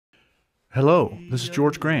Hello, this is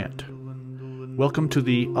George Grant. Welcome to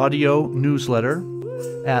the audio newsletter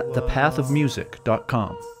at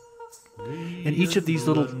thepathofmusic.com. In each of these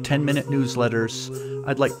little 10-minute newsletters,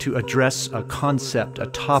 I'd like to address a concept, a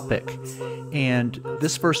topic, and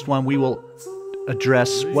this first one we will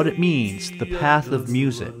address what it means, the path of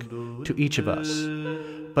music, to each of us.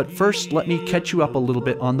 But first, let me catch you up a little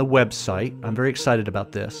bit on the website. I'm very excited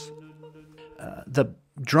about this. The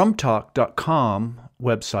drumtalk.com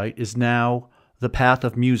website is now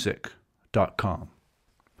thepathofmusic.com.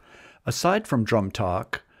 Aside from Drum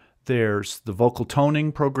Talk, there's the vocal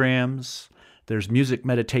toning programs, there's music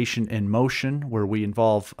meditation in motion, where we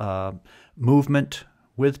involve movement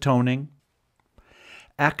with toning.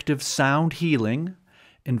 Active sound healing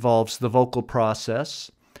involves the vocal process,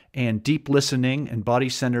 and deep listening and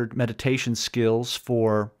body-centered meditation skills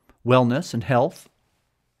for wellness and health.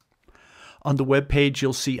 On the webpage,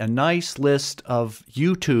 you'll see a nice list of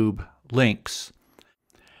YouTube links.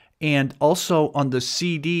 And also on the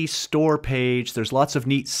CD store page, there's lots of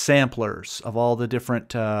neat samplers of all the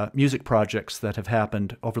different music projects that have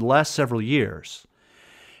happened over the last several years.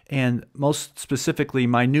 And most specifically,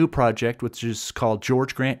 my new project, which is called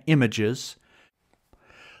George Grant Images.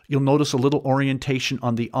 You'll notice a little orientation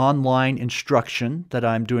on the online instruction that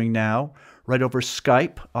I'm doing now, right over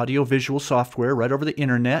Skype, audio-visual software, right over the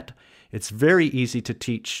internet. It's very easy to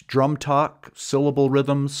teach drum talk, syllable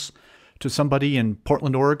rhythms to somebody in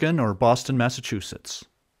Portland, Oregon, or Boston, Massachusetts.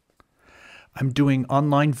 I'm doing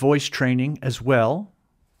online voice training as well.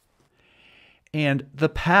 And the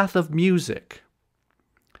path of music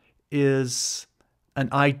is an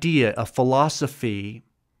idea, a philosophy.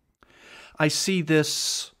 I see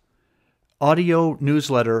this audio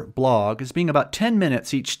newsletter blog as being about 10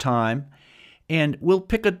 minutes each time, and we'll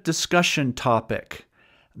pick a discussion topic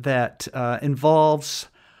that involves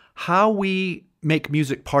how we make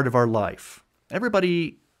music part of our life.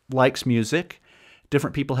 Everybody likes music.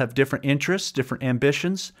 Different people have different interests, different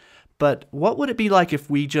ambitions. But what would it be like if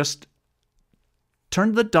we just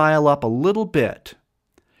turned the dial up a little bit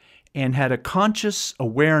and had a conscious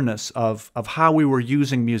awareness of how we were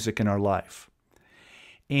using music in our life?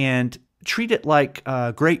 And treat it like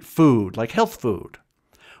great food, like health food,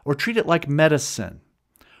 or treat it like medicine,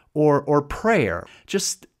 or prayer.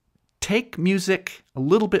 Just take music a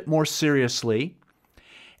little bit more seriously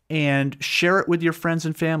and share it with your friends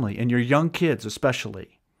and family, and your young kids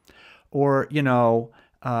especially. Or,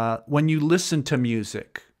 when you listen to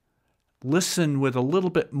music, listen with a little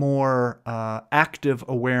bit more active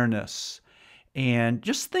awareness and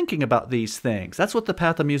just thinking about these things. That's what the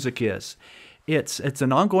path of music is. It's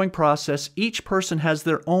an ongoing process. Each person has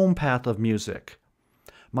their own path of music.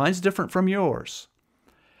 Mine's different from yours.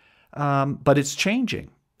 But it's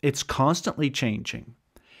changing. It's constantly changing.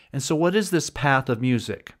 And so what is this path of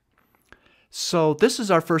music? So this is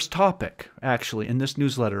our first topic, actually, in this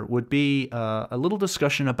newsletter, would be a little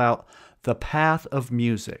discussion about the path of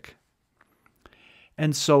music.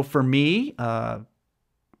 And so for me, I'm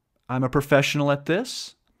a professional at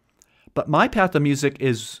this, but my path of music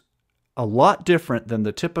is a lot different than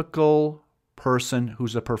the typical person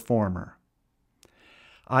who's a performer.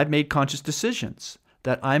 I've made conscious decisions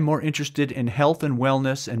that I'm more interested in health and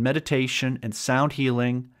wellness and meditation and sound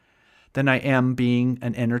healing than I am being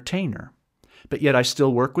an entertainer. But yet I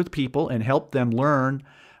still work with people and help them learn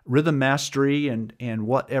rhythm mastery and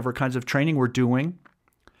whatever kinds of training we're doing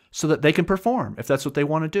so that they can perform if that's what they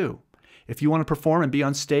want to do. If you want to perform and be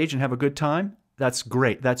on stage and have a good time, that's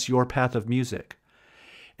great. That's your path of music.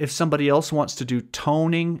 If somebody else wants to do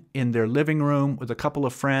toning in their living room with a couple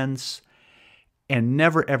of friends and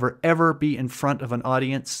never, ever, ever be in front of an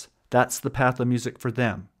audience, that's the path of music for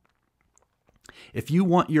them. If you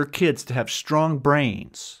want your kids to have strong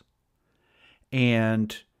brains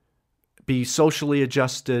and be socially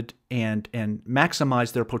adjusted and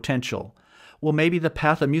maximize their potential, well, maybe the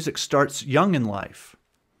path of music starts young in life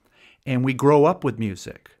and we grow up with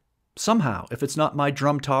music. Somehow, if it's not my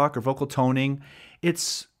drum talk or vocal toning,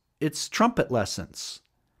 it's trumpet lessons.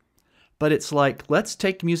 But it's like, let's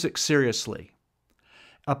take music seriously.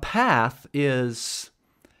 A path is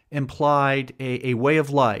implied a way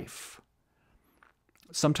of life.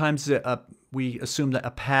 Sometimes we assume that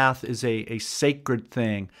a path is a sacred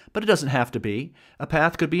thing, but it doesn't have to be. A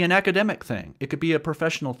path could be an academic thing. It could be a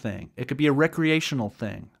professional thing. It could be a recreational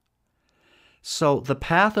thing. So the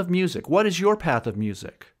path of music, what is your path of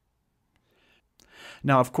music?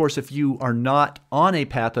 Now, of course, if you are not on a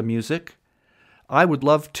path of music, I would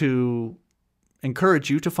love to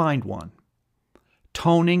encourage you to find one.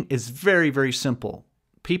 Toning is very, very simple.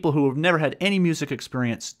 People who have never had any music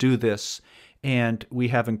experience do this, and we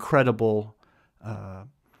have incredible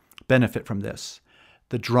benefit from this.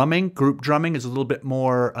 The drumming, group drumming, is a little bit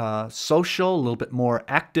more social, a little bit more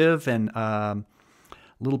active, and a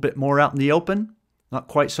little bit more out in the open. Not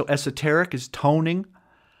quite so esoteric as toning,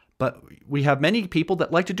 but we have many people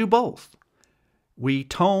that like to do both. We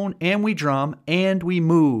tone and we drum and we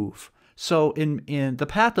move. So in the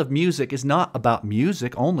path of music is not about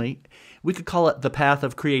music only. We could call it the path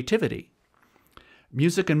of creativity.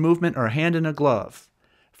 Music and movement are hand in a glove.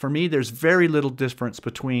 For me, there's very little difference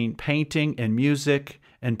between painting and music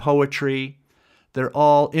and poetry. They're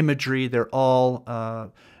all imagery. They're all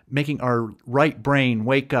making our right brain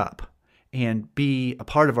wake up and be a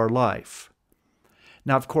part of our life.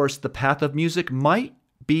 Now, of course, the path of music might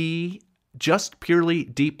be just purely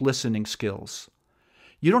deep listening skills.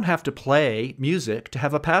 You don't have to play music to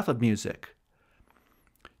have a path of music.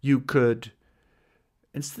 You could,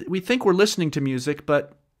 we think we're listening to music,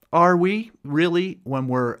 but are we really, when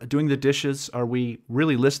we're doing the dishes, are we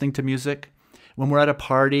really listening to music? When we're at a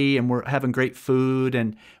party and we're having great food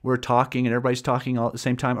and we're talking and everybody's talking all at the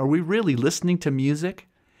same time, are we really listening to music?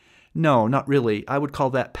 No, not really. I would call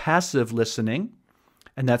that passive listening,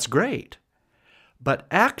 and that's great. But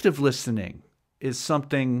active listening is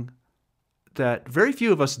something that very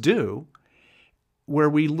few of us do, where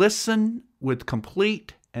we listen with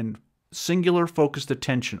complete and singular focused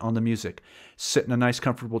attention on the music. Sit in a nice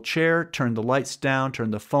comfortable chair, turn the lights down,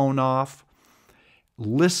 turn the phone off.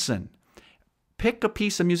 Listen. Pick a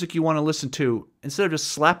piece of music you want to listen to. Instead of just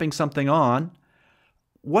slapping something on,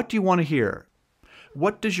 what do you want to hear?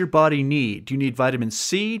 What does your body need? Do you need vitamin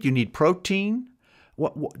C? Do you need protein?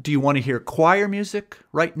 What do you want to hear choir music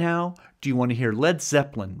right now? Do you want to hear Led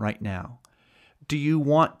Zeppelin right now? Do you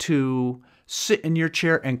want to sit in your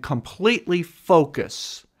chair and completely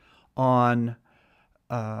focus on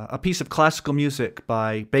a piece of classical music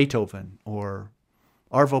by Beethoven or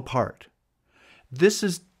Arvo Pärt? This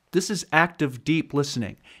is active, deep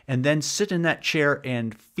listening. And then sit in that chair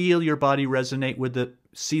and feel your body resonate with it,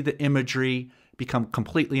 see the imagery, become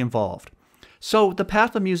completely involved. So the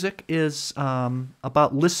path of music is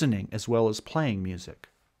about listening as well as playing music.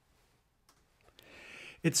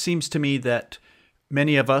 It seems to me that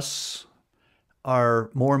many of us are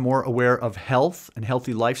more and more aware of health and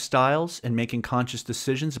healthy lifestyles and making conscious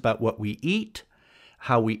decisions about what we eat,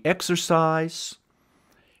 how we exercise,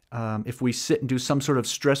 if we sit and do some sort of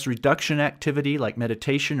stress reduction activity like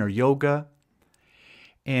meditation or yoga.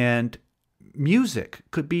 And music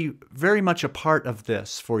could be very much a part of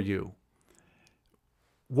this for you.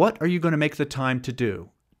 What are you going to make the time to do?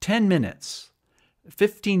 10 minutes,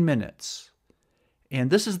 15 minutes. And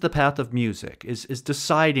this is the path of music, is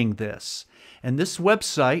deciding this. And this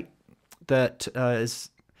website that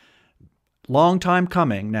is long time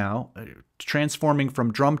coming now, transforming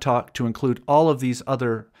from Drum Talk to include all of these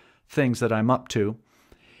other things that I'm up to,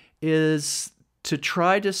 is to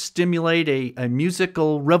try to stimulate a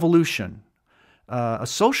musical revolution, a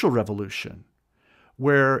social revolution,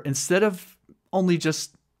 where instead of only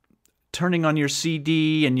just turning on your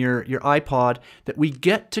CD and your iPod, that we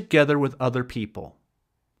get together with other people.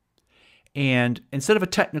 And instead of a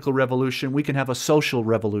technical revolution, we can have a social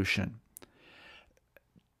revolution.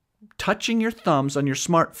 Touching your thumbs on your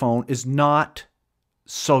smartphone is not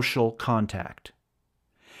social contact.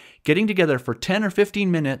 Getting together for 10 or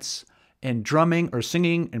 15 minutes and drumming or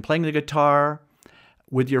singing and playing the guitar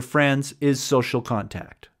with your friends is social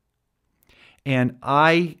contact. And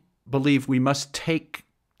I believe we must take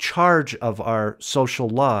charge of our social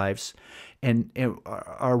lives. And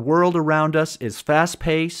our world around us is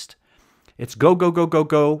fast-paced. It's go, go, go, go,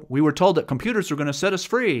 go. We were told that computers were going to set us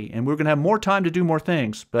free and we're going to have more time to do more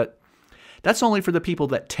things. But that's only for the people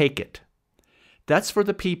that take it. That's for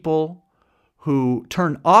the people who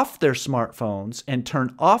turn off their smartphones and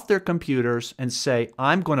turn off their computers and say,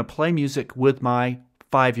 I'm going to play music with my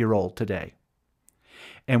 5-year-old today.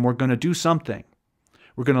 And we're going to do something.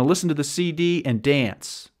 We're going to listen to the CD and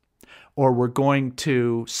dance. Or we're going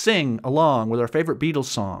to sing along with our favorite Beatles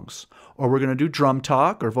songs. Or we're going to do drum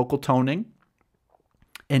talk or vocal toning.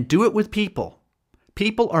 And do it with people.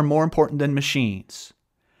 People are more important than machines.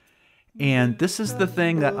 And this is the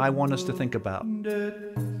thing that I want us to think about.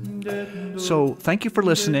 So thank you for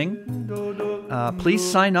listening. Please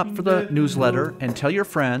sign up for the newsletter and tell your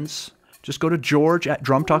friends. Just go to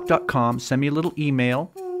george@drumtalk.com, send me a little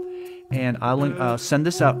email, and I'll send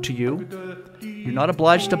this out to you. You're not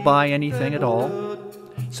obliged to buy anything at all.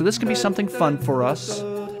 So this can be something fun for us.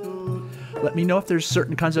 Let me know if there's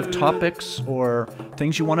certain kinds of topics or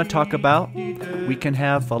things you want to talk about. We can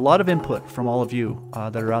have a lot of input from all of you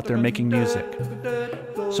that are out there making music.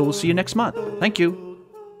 So we'll see you next month. Thank you.